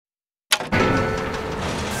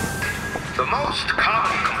The most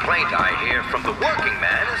common complaint I hear from the working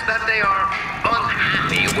man is that they are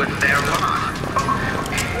unhappy with their lot.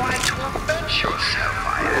 Why torment yourself,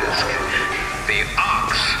 I ask? The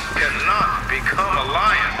ox cannot become a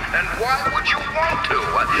lion, and why would you want to?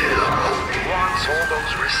 Who wants all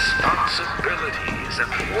those responsibilities and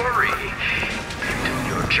worry? You do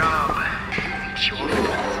your job, you eat your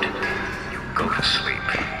food, you go to sleep.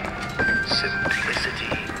 Simplicity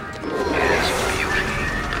is beauty.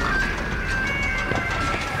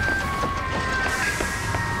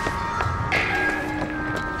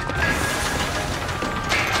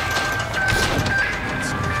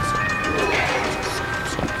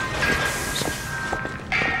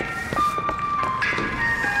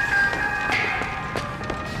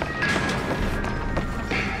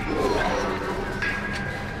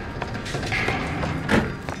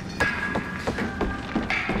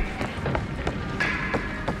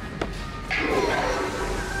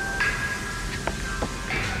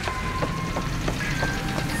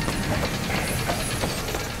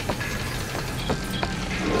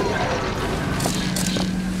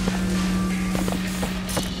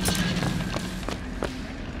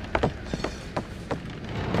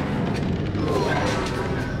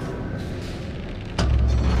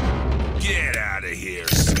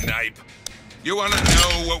 You wanna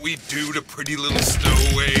know what we do to pretty little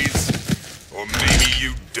stowaways? Or maybe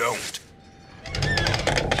you don't.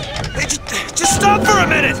 Hey, just stop for a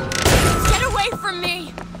minute! Get away from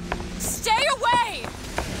me! Stay away!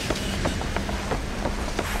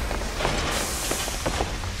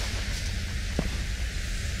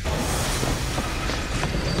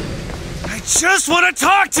 I just want to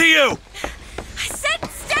talk to you! I said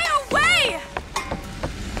stay away!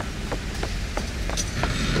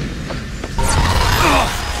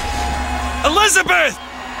 Elizabeth!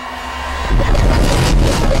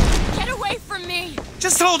 Get away from me!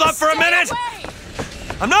 Just hold up for a minute! Away.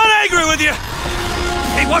 I'm not angry with you!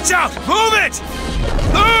 Hey, watch out! Move it!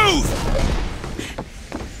 Move!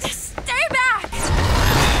 Stay back!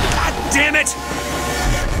 God damn it!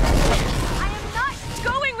 I am not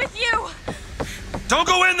going with you! Don't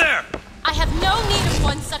go in there! I have no need of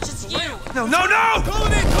one such as you! No, no, no!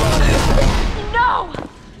 No!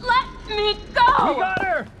 Let me go! We got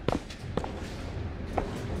her!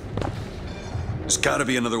 There's gotta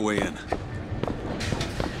be another way in.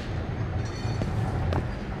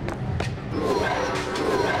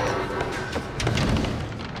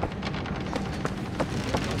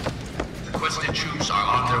 Requested troops are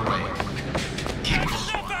on their way. Keep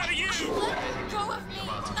close. Let go of me!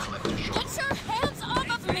 Get your hands off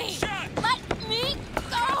of me! Let me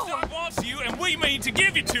go! Wants you, and we mean to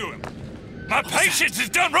give you to him. My patience is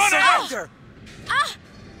done running out.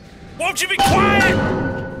 Won't you be quiet?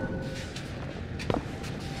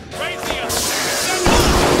 Raise the other.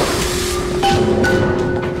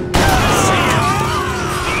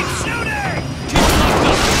 Keep shooting!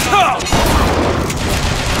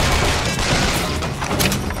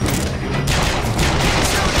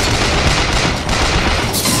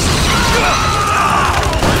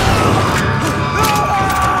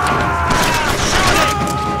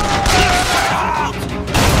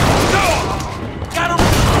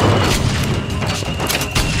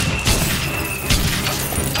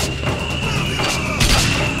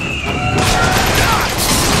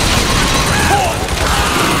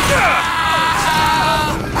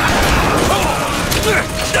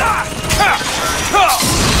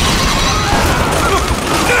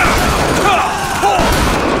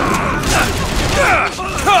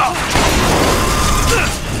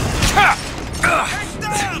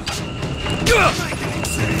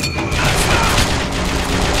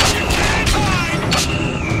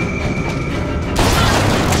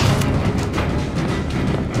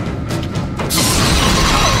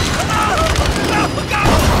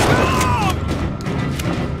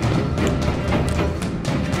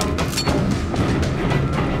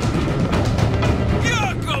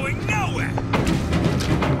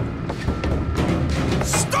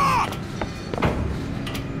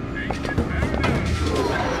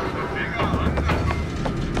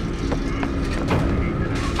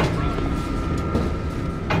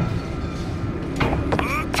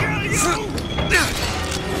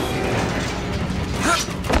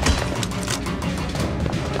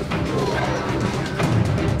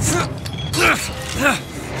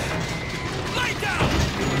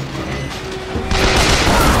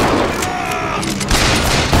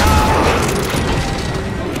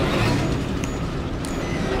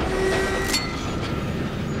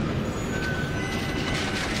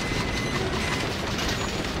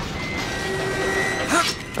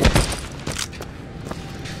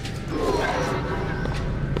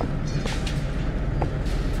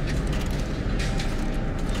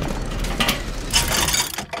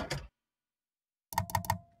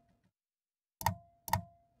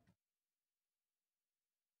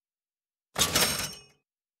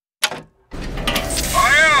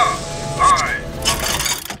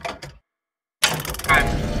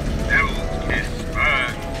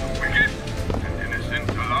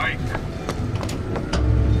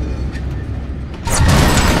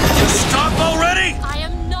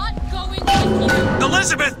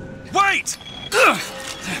 Elizabeth, wait!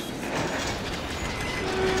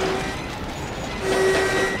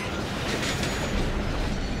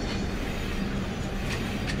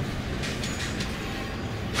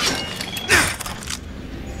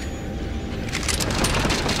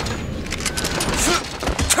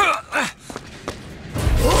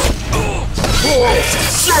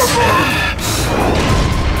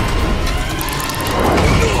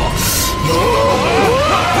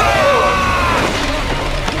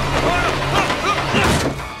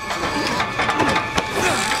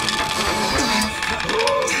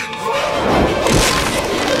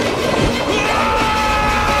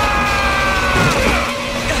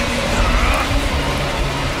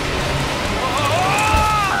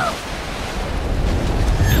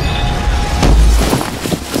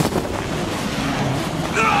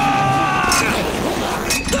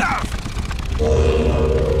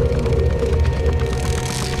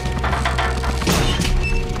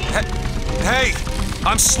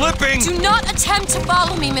 I'm slipping! Do not attempt to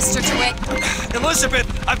follow me, Mr. DeWitt.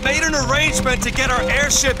 Elizabeth, I've made an arrangement to get our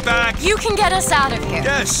airship back. You can get us out of here.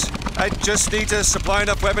 Yes, I just need to supply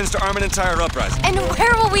enough weapons to arm an entire uprising. And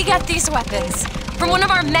where will we get these weapons? From one of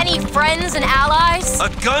our many friends and allies? A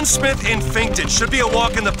gunsmith in Finkton should be a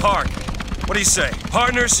walk in the park. What do you say,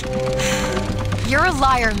 partners? You're a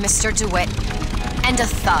liar, Mr. DeWitt. And a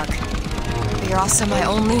thug. But you're also my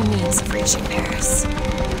only means of reaching Paris.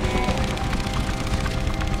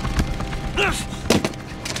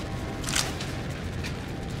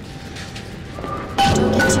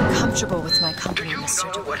 Don't get too comfortable with my company, Do you Mr.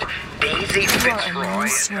 know DeWitt. what Daisy Fitzroy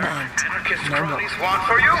means and to an her end. anarchist No more. cronies want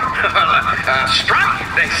for you? Strike,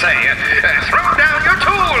 they say. Throw down your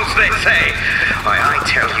tools, they say. Why, I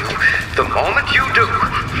tell you, the moment you do,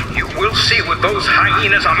 you will see what those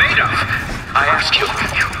hyenas are made of. I ask you,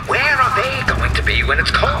 where are they going to be when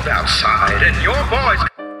it's cold outside and your boys...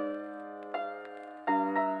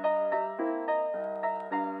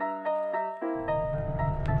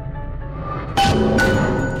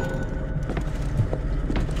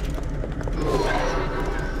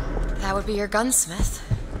 That would be your gunsmith.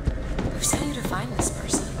 Who sent you to find this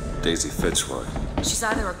person? Daisy Fitzroy. She's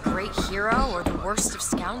either a great hero or the worst of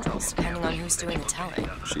scoundrels, depending on who's doing the telling.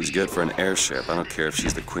 She's good for an airship. I don't care if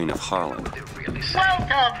she's the Queen of Holland.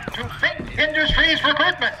 Welcome to Fink Industries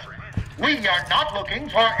Recruitment. We are not looking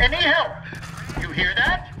for any help. You hear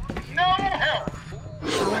that? No help.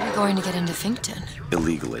 How are we going to get into Finkton?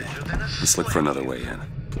 Illegally. Let's look for another way in.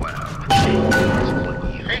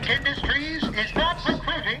 Fink Industries is not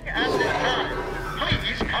recruiting at this time.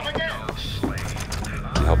 Please come again.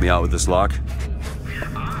 Can you help me out with this lock?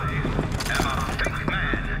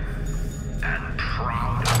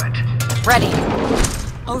 Ready.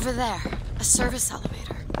 Over there. A service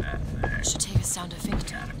elevator. Should take us down to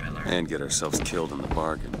Finkton. And get ourselves killed in the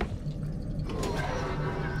bargain.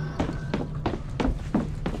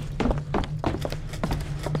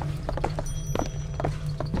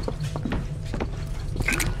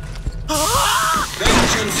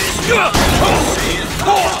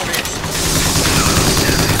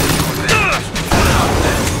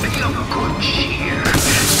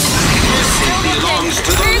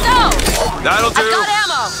 Here you go! That'll do! I've got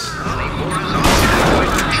ammo!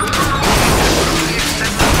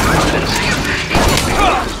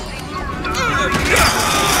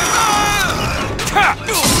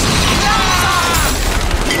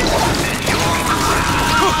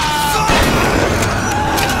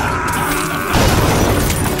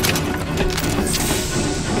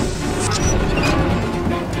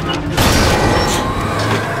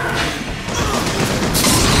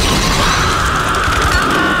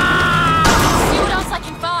 See what else I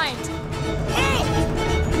can find.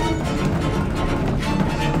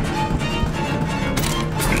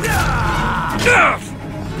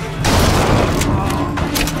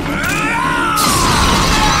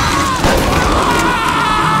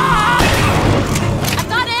 I've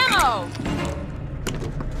got ammo!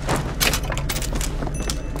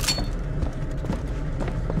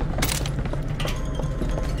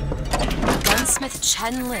 Gunsmith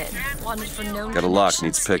Chen Lin, wanted for known Got a lock, connections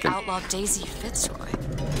needs to the picking. outlaw Daisy Fitzroy.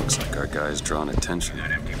 Looks like our guy's drawn attention.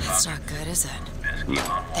 That's not good, is it?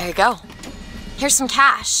 There you go. Here's some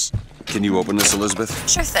cash. Can you open this, Elizabeth?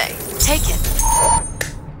 Sure thing. Take it.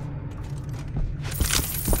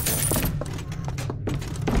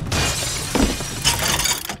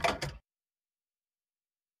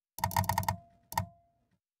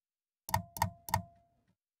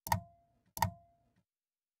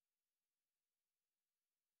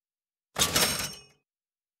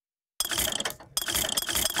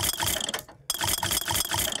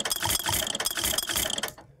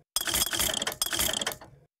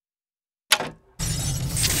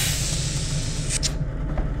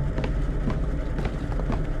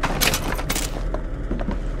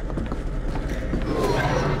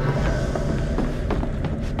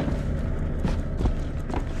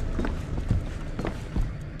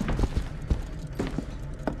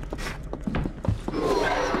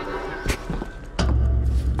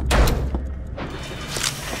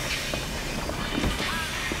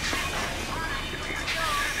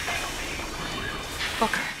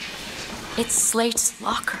 Booker. It's Slate's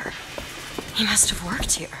locker. He must have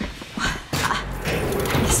worked here.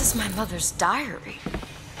 This is my mother's diary.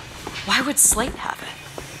 Why would Slate have it?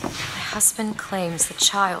 My husband claims the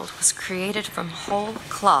child was created from whole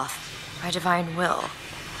cloth by divine will.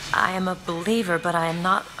 I am a believer, but I am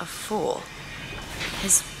not a fool.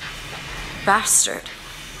 His bastard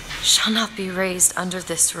shall not be raised under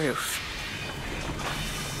this roof.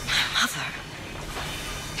 My mother,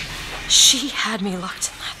 she had me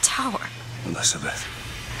locked in that tower. Elizabeth.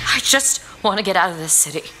 I just want to get out of this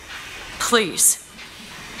city. Please.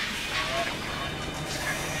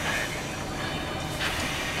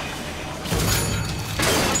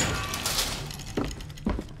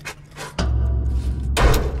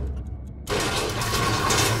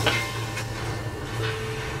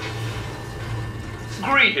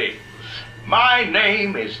 Greetings. My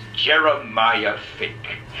name is Jeremiah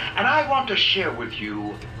Fink, and I want to share with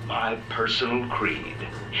you my personal creed.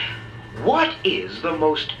 What is the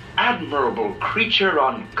most admirable creature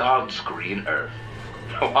on God's green earth?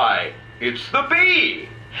 Why, it's the bee!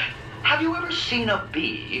 Have you ever seen a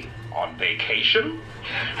bee on vacation?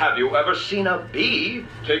 Have you ever seen a bee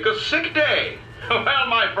take a sick day? Well,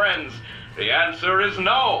 my friends, the answer is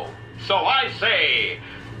no. So I say,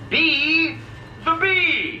 be the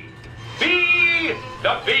bee! Be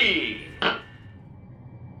the bee!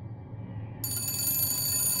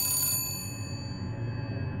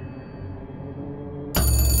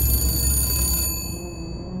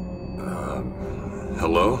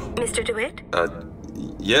 Hello? Mr. DeWitt?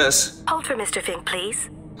 Yes? Hold for Mr. Fink, please.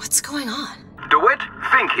 What's going on? DeWitt,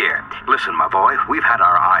 Fink here. Listen, my boy, we've had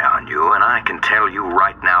our eye on you, and I can tell you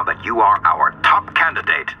right now that you are our top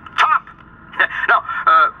candidate. Top! Now,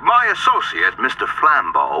 my associate, Mr.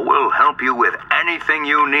 Flambeau, will help you with anything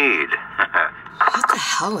you need. What the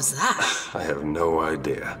hell was that? I have no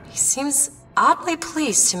idea. He seems oddly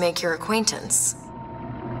pleased to make your acquaintance.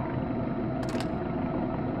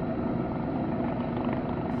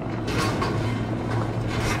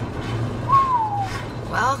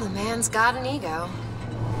 Well, the man's got an ego.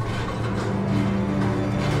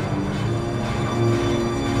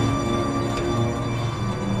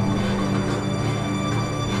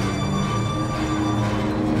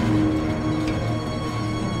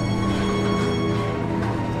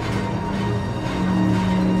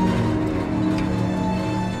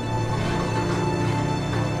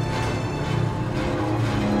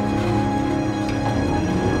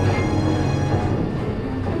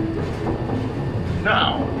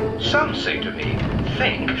 Some say to me,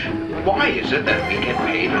 Fink, why is it that we get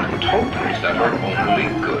paid in tokens that are only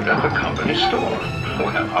good at the company store?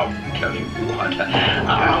 Well, I'll tell you what,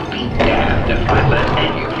 I'll be damned if I let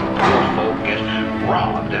any of you poor folk get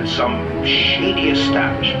robbed at some shady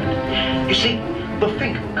establishment. You see, the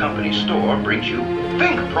Fink Company store brings you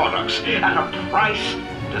Fink products at a price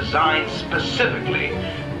designed specifically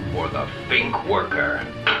for the Fink worker.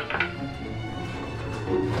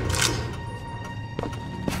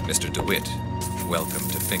 Mr. DeWitt, welcome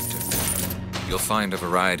to Finkton. You'll find a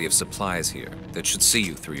variety of supplies here that should see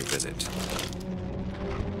you through your visit.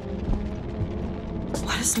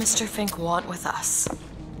 What does Mr. Fink want with us?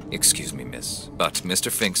 Excuse me, miss, but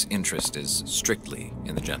Mr. Fink's interest is strictly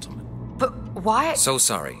in the gentleman. But why? So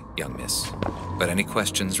sorry, young miss, but any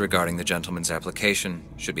questions regarding the gentleman's application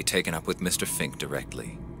should be taken up with Mr. Fink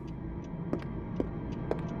directly.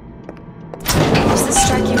 Does this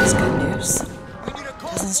strike you as good news?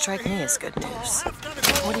 Doesn't strike me as good news.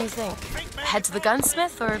 What do you think? Head to the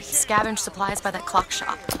gunsmith or scavenge supplies by that clock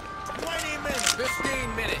shop? 20 minutes.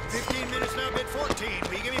 15 minutes. 15 minutes now, bid 14.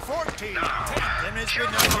 Will you give me 14? 10 minutes,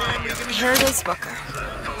 bid now 10. Will you give me Here it is, Booker.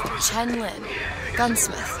 Chen Lin,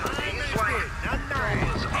 gunsmith.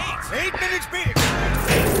 8 minutes, bid.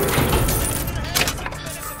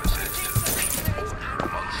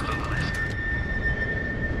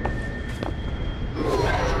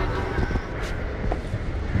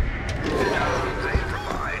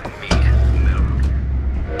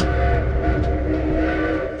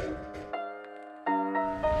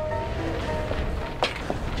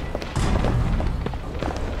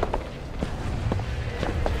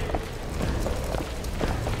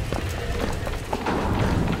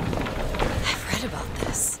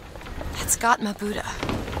 Scott Mabuddha.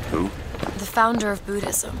 Who? The founder of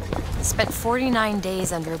Buddhism. Spent 49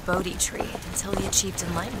 days under a Bodhi tree until he achieved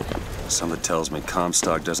enlightenment. Something tells me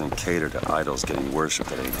Comstock doesn't cater to idols getting worshipped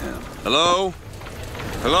that ain't him. Hello?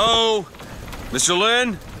 Hello? Mr.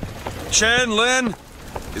 Lin? Chen Lin?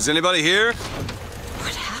 Is anybody here?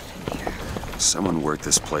 What happened here? Someone worked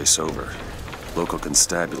this place over. Local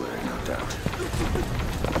constabulary, no doubt.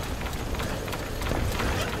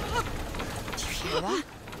 Do you hear hear that?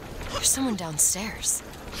 There's someone downstairs.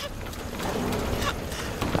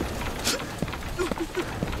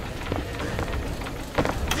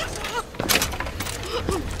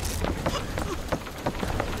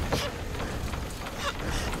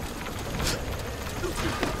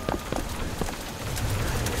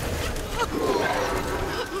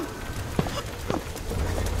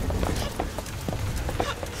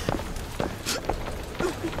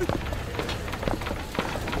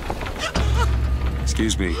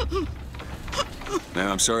 Excuse me.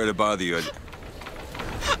 Ma'am, I'm sorry to bother you.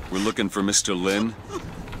 We're looking for Mr. Lin.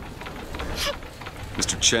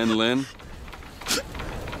 Mr. Chen Lin?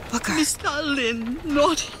 Booker. Mr. Lin,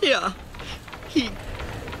 not here. He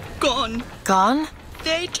gone. Gone?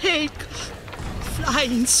 They take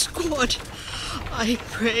flying squad. I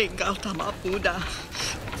pray, Gautama Buddha.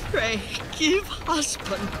 Pray, give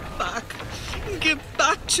husband back. Give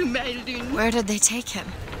back to Maylin. Where did they take him?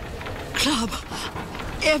 Club.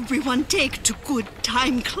 Everyone take to good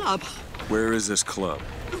time club. Where is this club?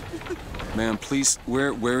 Ma'am, please,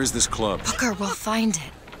 where is this club? Booker, we'll find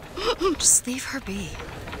it. Just leave her be.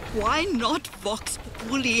 Why not Vox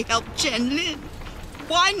Populi help Chen Lin?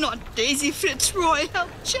 Why not Daisy Fitzroy help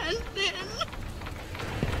Chen Lin?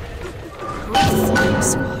 Who's the flying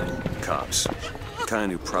squad? Cops. The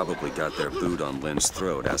kind who probably got their boot on Lin's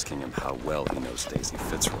throat asking him how well he knows Daisy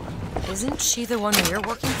Fitzroy. Isn't she the one we're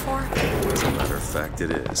working for? As a matter of fact,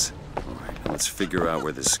 it is. All right, now let's figure out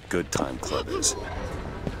where this good time club is.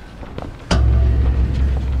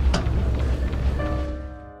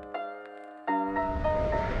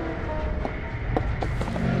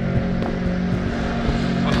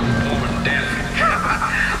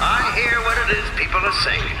 I hear what it is people are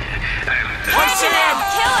saying. Push him!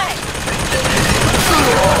 Kill it!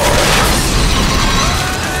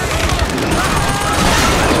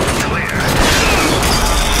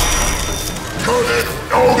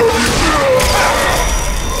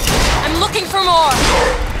 I'm looking for more!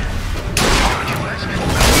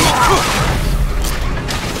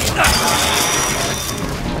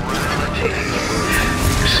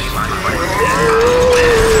 You see my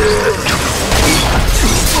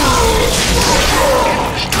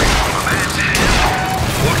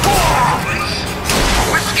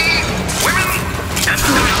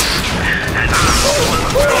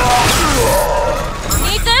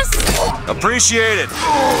Need this? Appreciate it!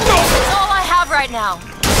 That's all I have right now.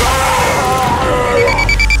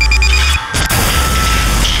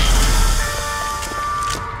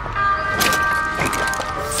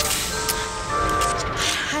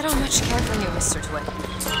 I don't much care for you, Mr. Twin.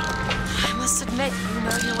 I must admit, you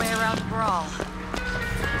know your way around a brawl.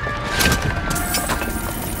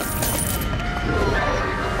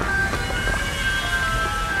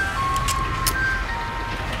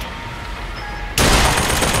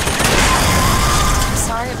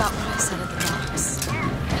 Sorry about what I said at the docks.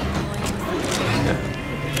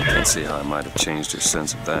 I can see how I might have changed your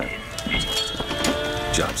sense of that.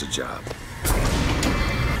 Job's a job.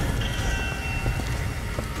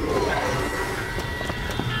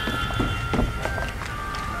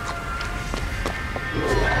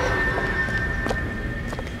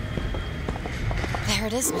 There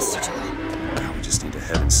it is, Mr. Joy. Now we just need to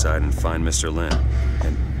head inside and find Mr. Lin.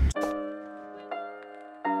 And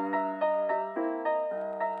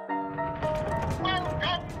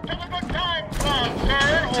Welcome to the Good Time Club,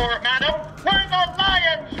 sir or madam, where the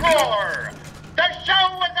lions roar. The show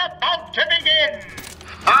is about to begin.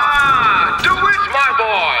 Ah, do it, my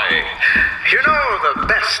boy. You know, the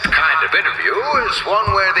best kind of interview is one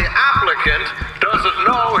where the applicant doesn't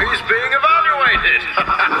know he's being evaluated.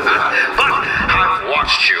 But I've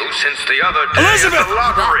watched you since the other day Elizabeth! at the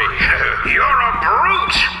lottery. You're a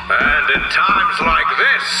brute. And in times like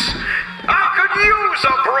this, I could use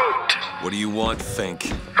a brute. what do you want,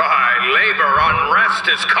 Fink? Labor unrest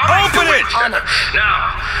is coming Open to it!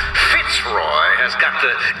 Now, Fitzroy has got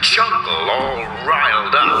the jungle all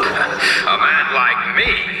riled up. A man like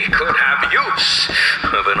me could have use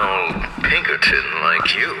of an old Pinkerton like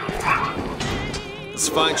you. Let's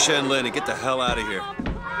find Chen Lin and get the hell out of here.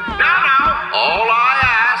 Now, all I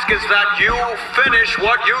ask is that you finish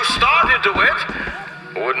what you started with.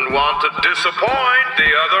 Wouldn't want to disappoint the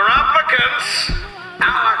other applicants.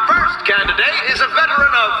 Our first candidate is a veteran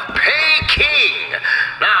of Peking.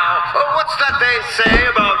 Now, what's that they say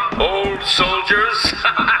about old soldiers?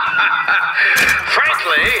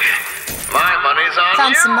 Frankly, my money's on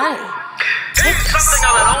Found you. some money. He's something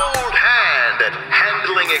of an old hand at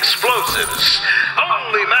handling explosives.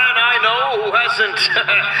 Only man I know who hasn't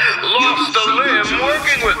lost a limb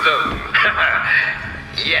working with them.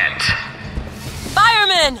 Yet.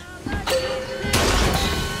 Fireman!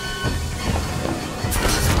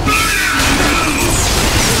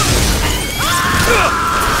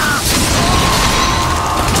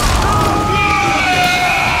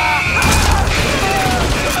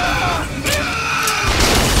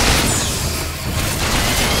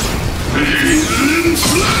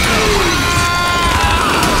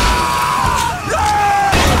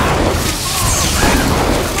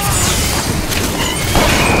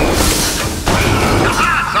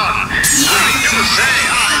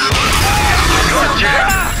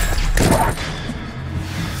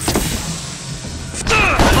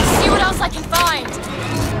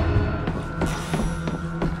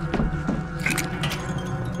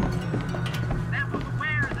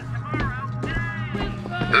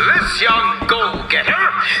 young go-getter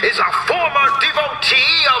is a former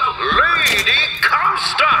devotee of Lady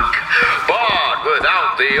Comstock. But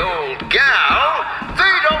without the old gal,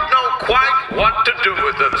 they don't know quite what to do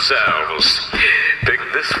with themselves.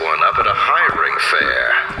 Picked this one up at a hiring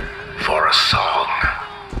fair for a song.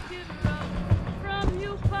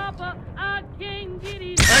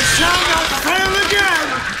 I shall not fail again!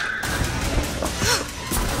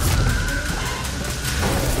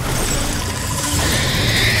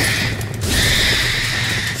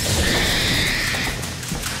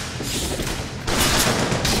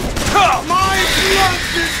 My blood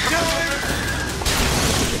this time!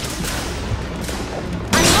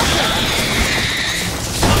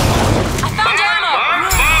 I found ammo!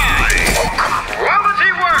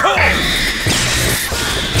 Quality work!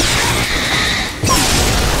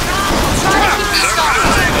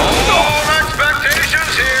 Surpassing all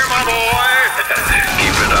expectations here, my boy!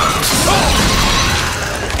 Keep it up.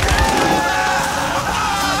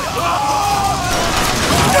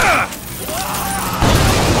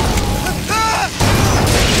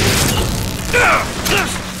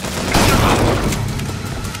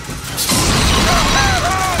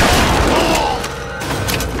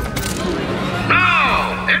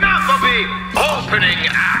 Now, enough of the opening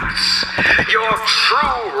acts. Your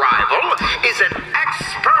true rival is an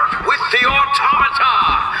expert with the automata.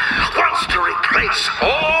 Wants to replace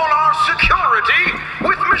all our security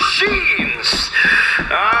with machines.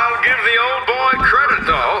 I'll give the old boy credit,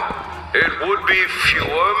 though. It would be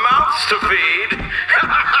fewer mouths to feed.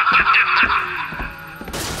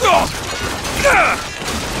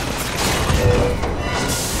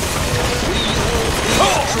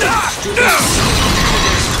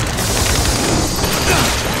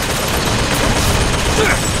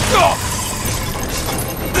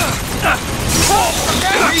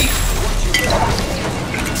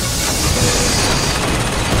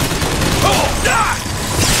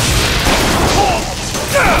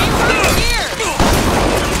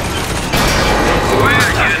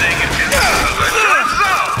 We're getting excellent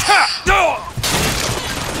results.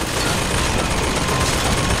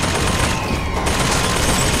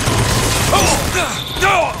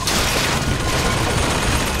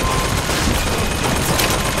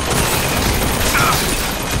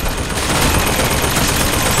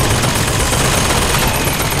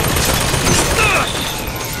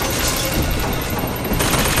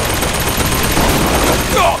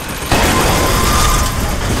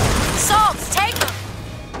 Salts, take them!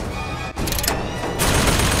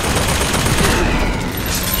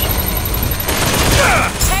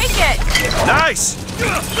 Take it! Nice!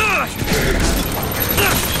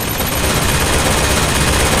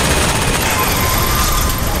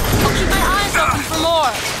 I'll keep my eyes open for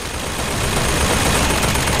more.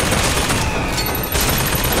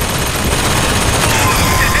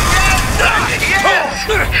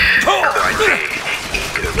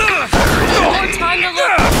 More time to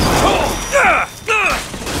look.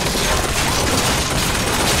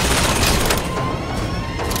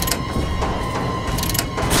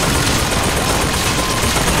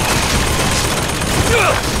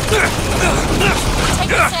 Take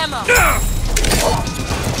this ammo.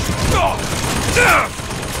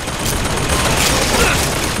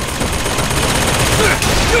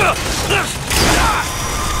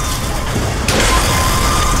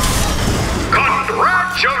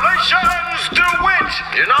 Congratulations, DeWitt!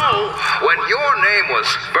 You know, when your name was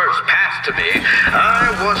first passed to me,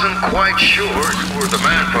 I wasn't quite sure you were the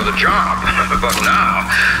man for the job. But now,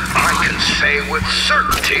 I can say with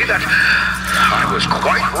certainty that I was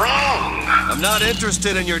quite wrong. I'm not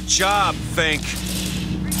interested in your job, Fink.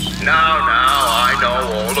 Now, I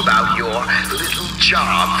know all about your little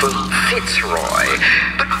job for Fitzroy.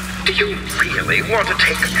 But do you really want to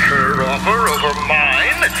take her offer over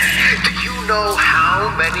mine? Do you know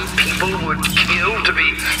how many people would kill to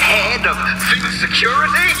be head of Fitz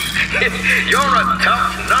Security? You're a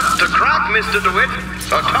tough nut to crack, Mr. DeWitt.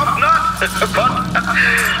 A tough nut. But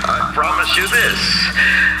I promise you this.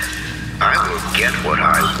 I will get what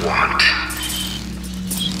I want.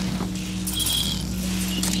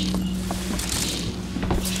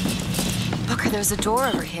 Booker, there's a door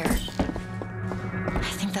over here.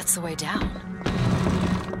 I think that's the way down.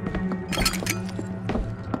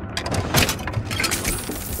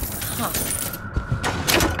 Huh.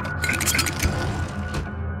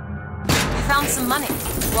 I found some money.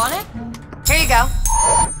 Want it? Here you go.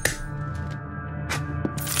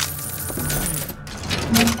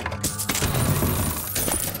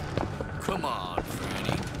 Come on,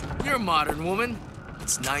 Franny. You're a modern woman.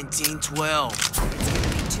 It's 1912.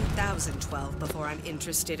 2012 before I'm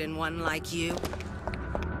interested in one like you.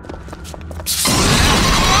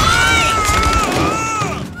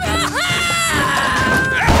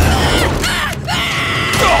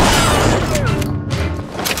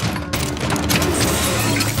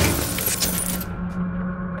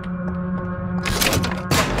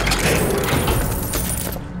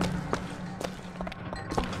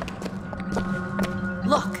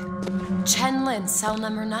 in cell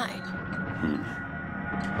number 9.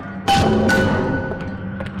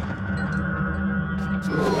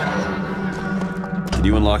 Can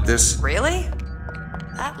you unlock this? Really?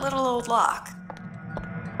 That little old lock.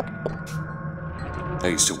 I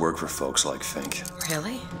used to work for folks like Fink.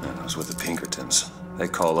 Really? And I was with the Pinkertons. They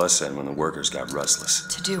call us in when the workers got restless.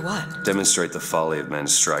 To do what? Demonstrate the folly of men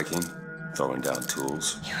striking, throwing down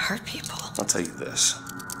tools. You hurt people. I'll tell you this.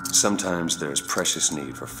 Sometimes there's precious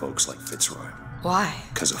need for folks like Fitzroy. Why?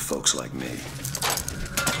 Because of folks like me.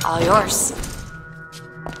 All yours.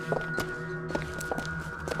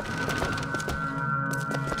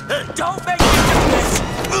 Don't make me do this!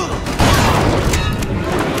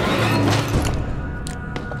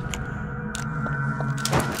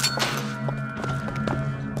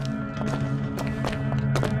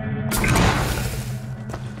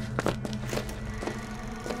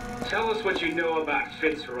 Tell us what you know about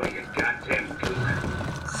Fitzroy, you goddamn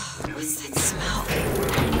gook. What's that smell?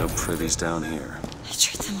 No privies down here. I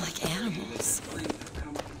treat them like animals.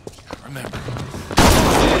 Remember.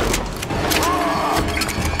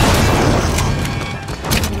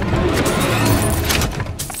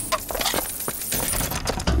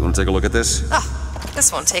 You want to take a look at this? Ah,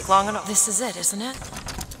 this won't take long at all. This is it, isn't it?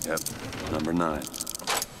 Yep, number 9.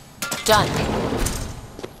 Done.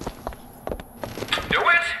 Do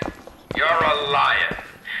it? You're a lion.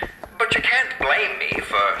 But you can't blame me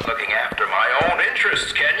for looking after my own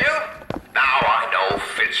interests, can you? Now I know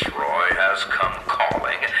Fitzroy has come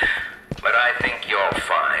calling, but I think you'll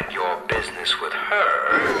find your business with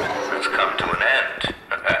her has come to an end.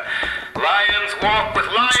 Lions walk with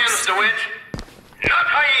lions, do it? Not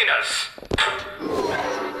hyenas!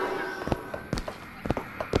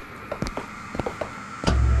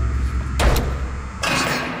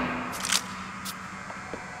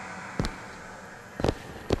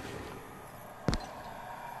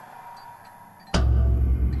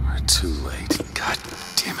 We're too late. God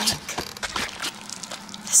damn it.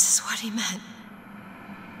 This is what he meant.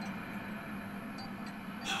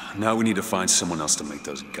 Now we need to find someone else to make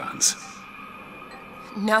those guns.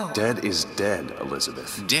 No. Dead is dead,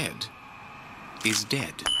 Elizabeth. Dead is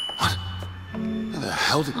dead. What? Where the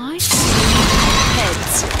hell did... I see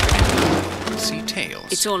heads. See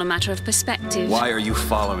tails. It's all a matter of perspective. Why are you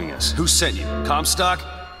following us? Who sent you? Comstock?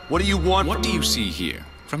 What do you want? What do you see here,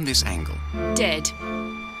 from this angle? Dead.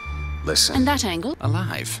 Listen. And that angle?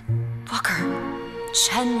 Alive. Booker.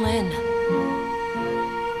 Chen Lin.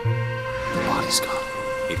 The body's gone.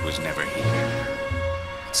 It was never here.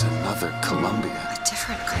 It's another Columbia. A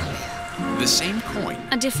different Columbia. The same coin.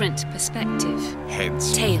 A different perspective.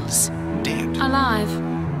 Heads. Tails. Dead. Alive.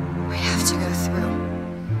 We have to go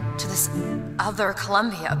through to this other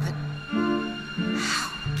Columbia, but how?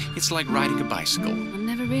 It's like riding a bicycle. One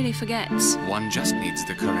never really forgets. One just needs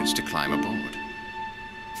the courage to climb aboard.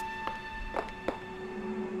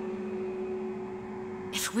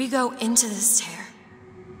 If we go into this tear,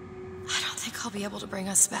 I don't think I'll be able to bring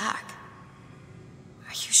us back.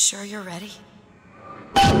 Are you sure you're ready?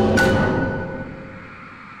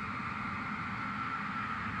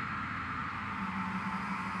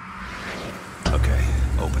 Okay,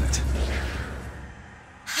 open it.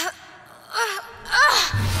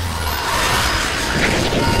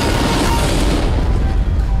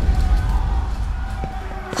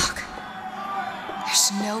 Look,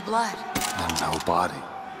 there's no blood. And no body.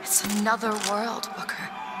 It's another world, Booker.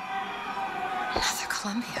 Another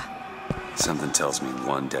Columbia. Something tells me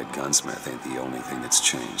one dead gunsmith ain't the only thing that's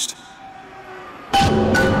changed.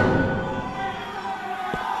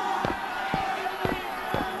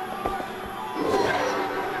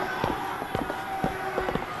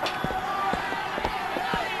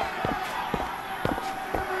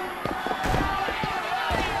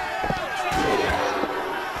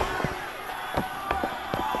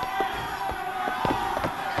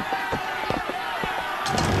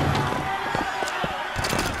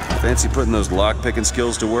 Fancy putting those lock-picking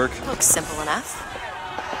skills to work? Looks simple enough.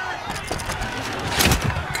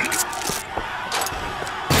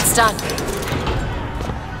 It's done.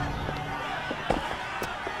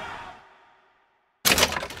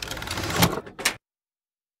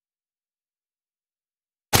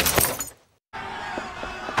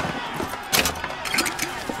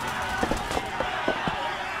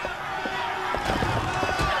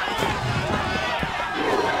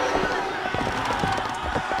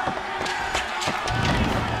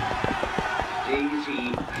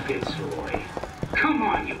 Fitzroy. Come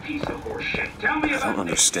on, you piece of horseshit. Tell me about I don't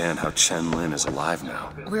understand how Chen Lin is alive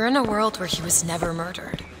now. We're in a world where he was never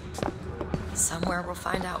murdered. Somewhere we'll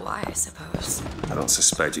find out why, I suppose. I don't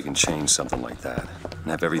suspect you can change something like that and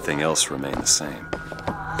have everything else remain the same.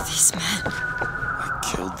 These men,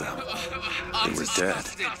 killed them. They were dead.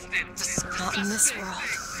 Not in this world.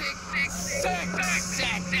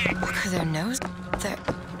 Look at their nose.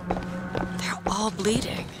 They're all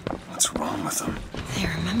bleeding. What's wrong with them? They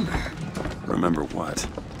remember. Remember what?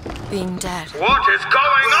 Being dead. What is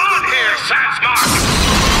going on here, Sansmark?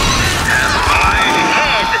 As my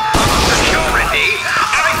head of security,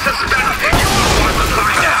 I suspect you want to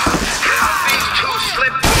find out how these two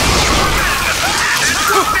slipped and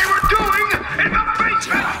what they were doing in the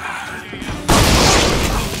basement.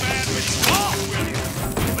 Well,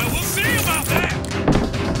 we'll see about that.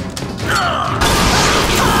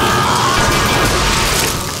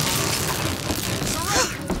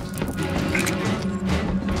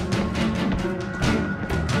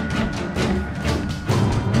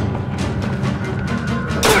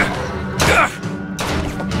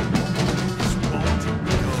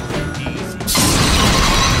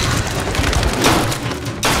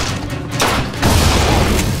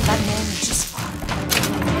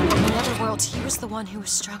 The one who was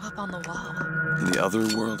strung up on the wall. In the other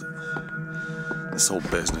world, this whole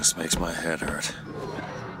business makes my head hurt.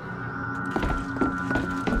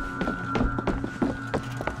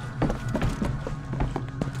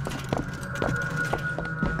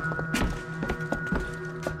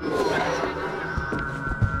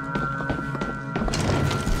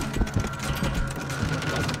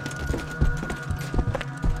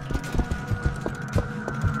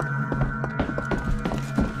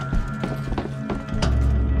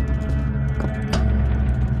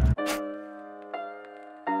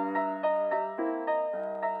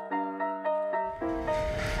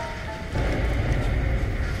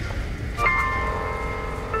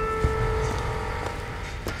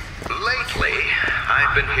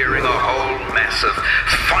 I've been hearing a whole mess of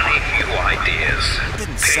funny new ideas.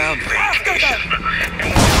 Didn't sound vacation.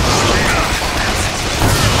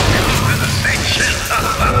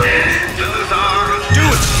 Those are... Do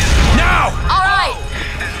it! Now! All right!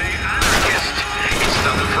 And the anarchist is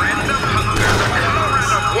the friend of hunger, the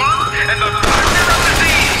comrade of want, and the partner of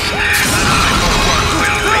disease. And I, for one, will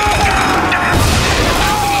make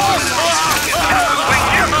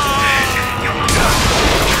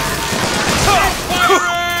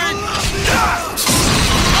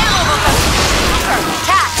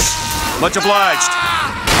Much obliged.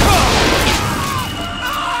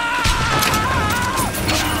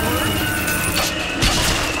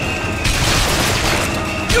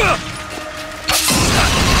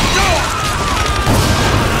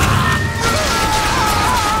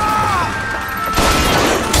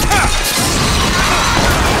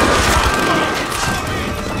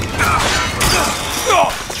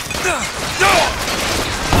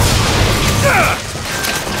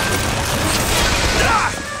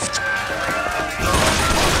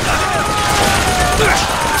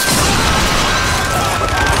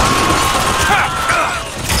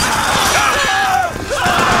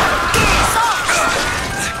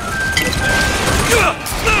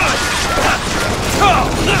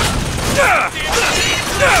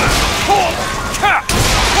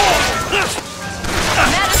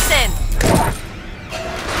 Medicine!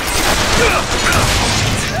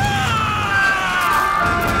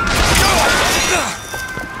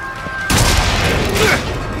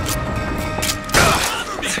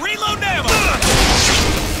 Reload ammo!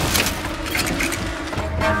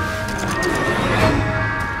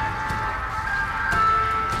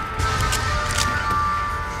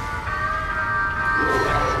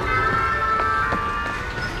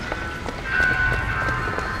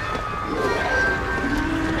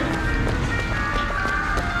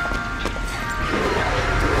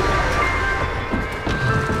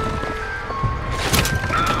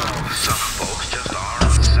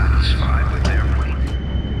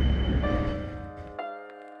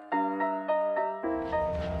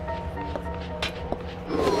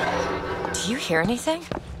 Do you hear anything?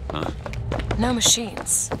 Huh? No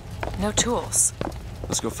machines. No tools.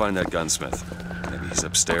 Let's go find that gunsmith. Maybe he's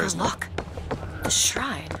upstairs now. Look! The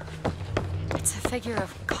shrine. It's a figure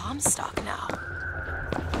of Comstock now.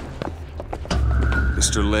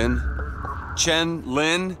 Mr. Lin? Chen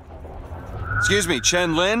Lin? Excuse me,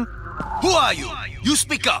 Chen Lin? Who are you? You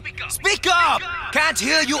speak up! Speak up! Can't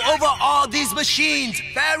hear you over all these machines!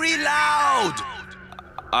 Very loud!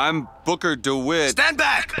 I'm Booker DeWitt. Stand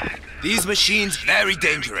back! These machines very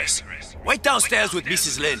dangerous. Wait downstairs with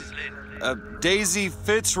Mrs. Lin. Daisy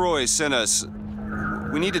Fitzroy sent us.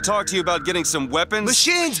 We need to talk to you about getting some weapons.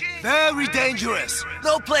 Machines very dangerous.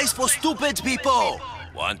 No place for stupid people.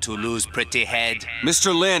 Want to lose pretty head?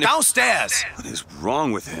 Mr. Lin. Downstairs! What is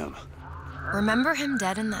wrong with him? Remember him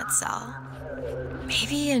dead in that cell?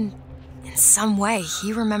 Maybe in some way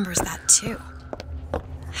he remembers that too.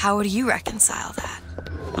 How would you reconcile that?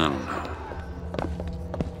 I don't know.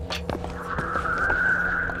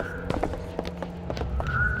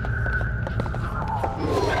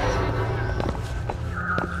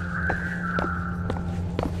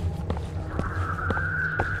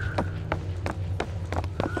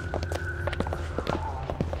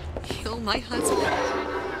 Heal my husband.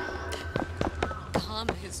 Calm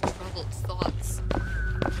his troubled thoughts.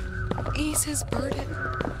 Ease his burden.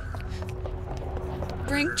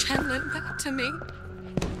 Bring Chenlin back to me.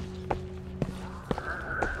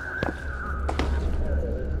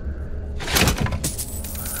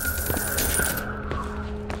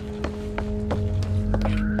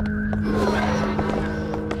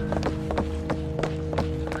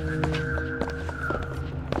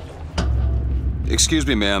 Excuse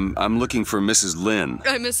me, ma'am. I'm looking for Mrs. Lin.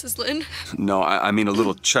 I'm Mrs. Lin. No, I mean a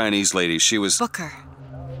little Chinese lady. She was... Booker,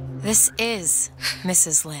 this is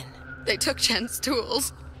Mrs. Lin. They took Chen's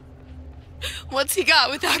tools. What's he got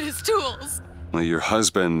without his tools? Well, your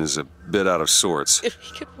husband is a bit out of sorts. If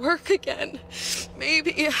he could work again,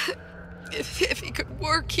 maybe... If he could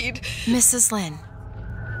work, he'd... Mrs. Lin,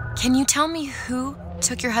 can you tell me who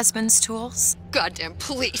took your husband's tools? Goddamn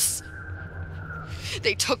police.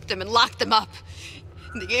 They took them and locked them up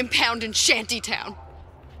in the impound in Shantytown.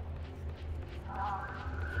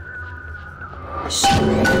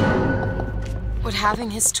 Would having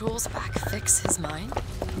his tools back fix his mind?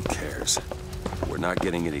 Who cares? We're not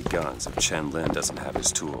getting any guns if Chen Lin doesn't have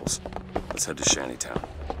his tools. Let's head to Shantytown.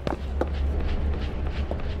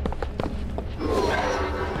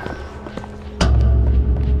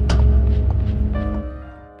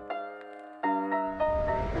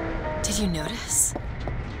 Did you notice?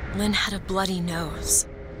 Lin had a bloody nose.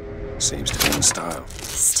 Seems to be in style.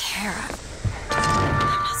 This Tara. I'm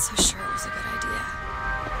not so sure it was a good idea.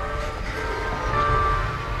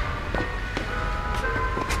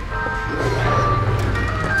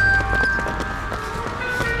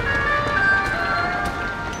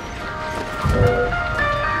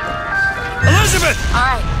 Elizabeth! All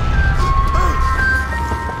right.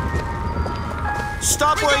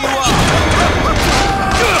 Stop where you are!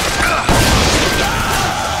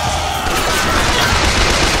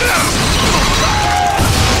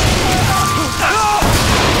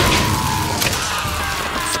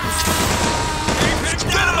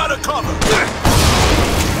 Get him out of cover!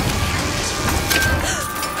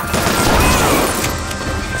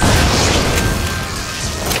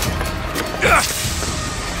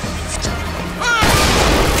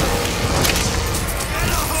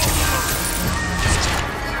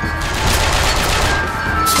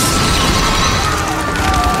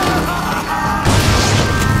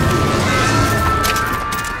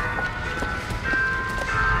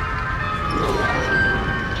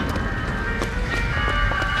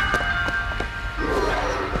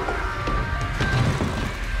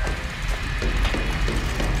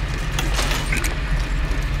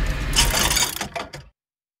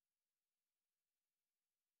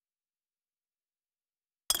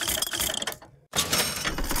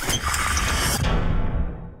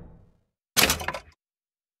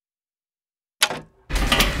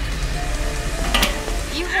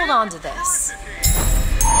 Hold on to this.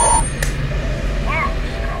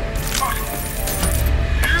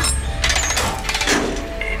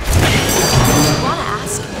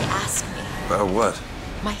 Ask me. About what?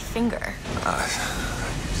 My finger.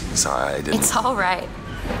 Sorry, I didn't... It's all right.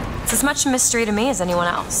 It's as much mystery to me as anyone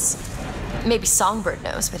else. Maybe Songbird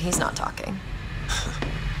knows, but he's not talking.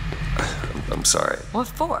 I'm sorry. What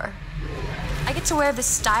for? I get to wear this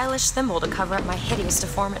stylish thimble to cover up my hideous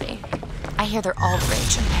deformity. I hear they're all the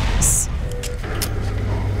rage in Paris.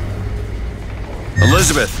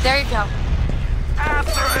 Elizabeth! There you go.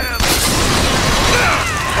 After him!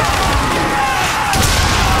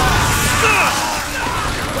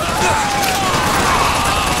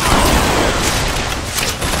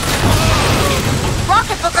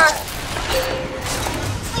 Rocket, Booker!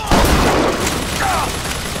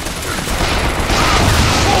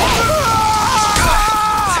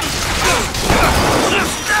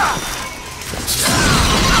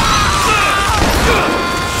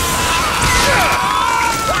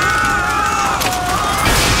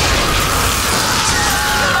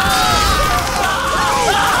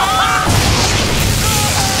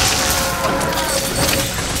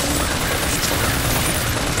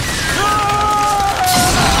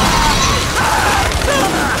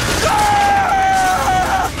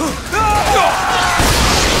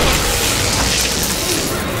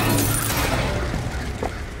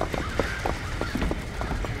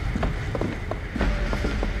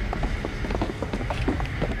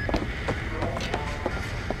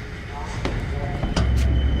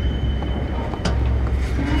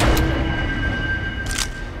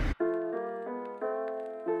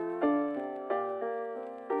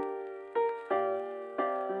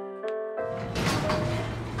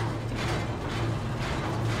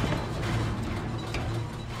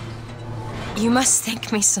 You must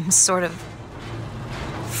think me some sort of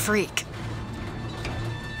freak.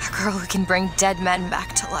 A girl who can bring dead men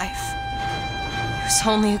back to life. Whose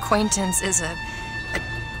only acquaintance is a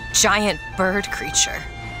giant bird creature.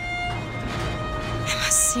 It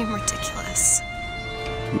must seem ridiculous.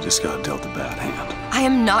 You just got dealt a bad hand. I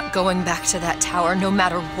am not going back to that tower no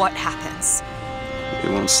matter what happens.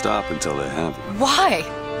 They won't stop until they have you. Why?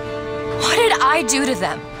 What did I do to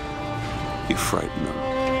them? You frighten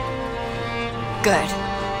them. Good.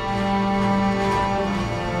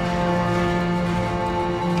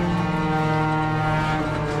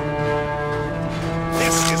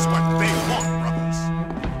 This is what they want,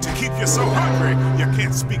 brothers. To keep you so hungry, you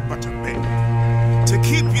can't speak but to beg. To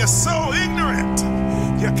keep you so ignorant,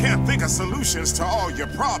 you can't think of solutions to all your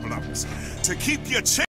problems. To keep you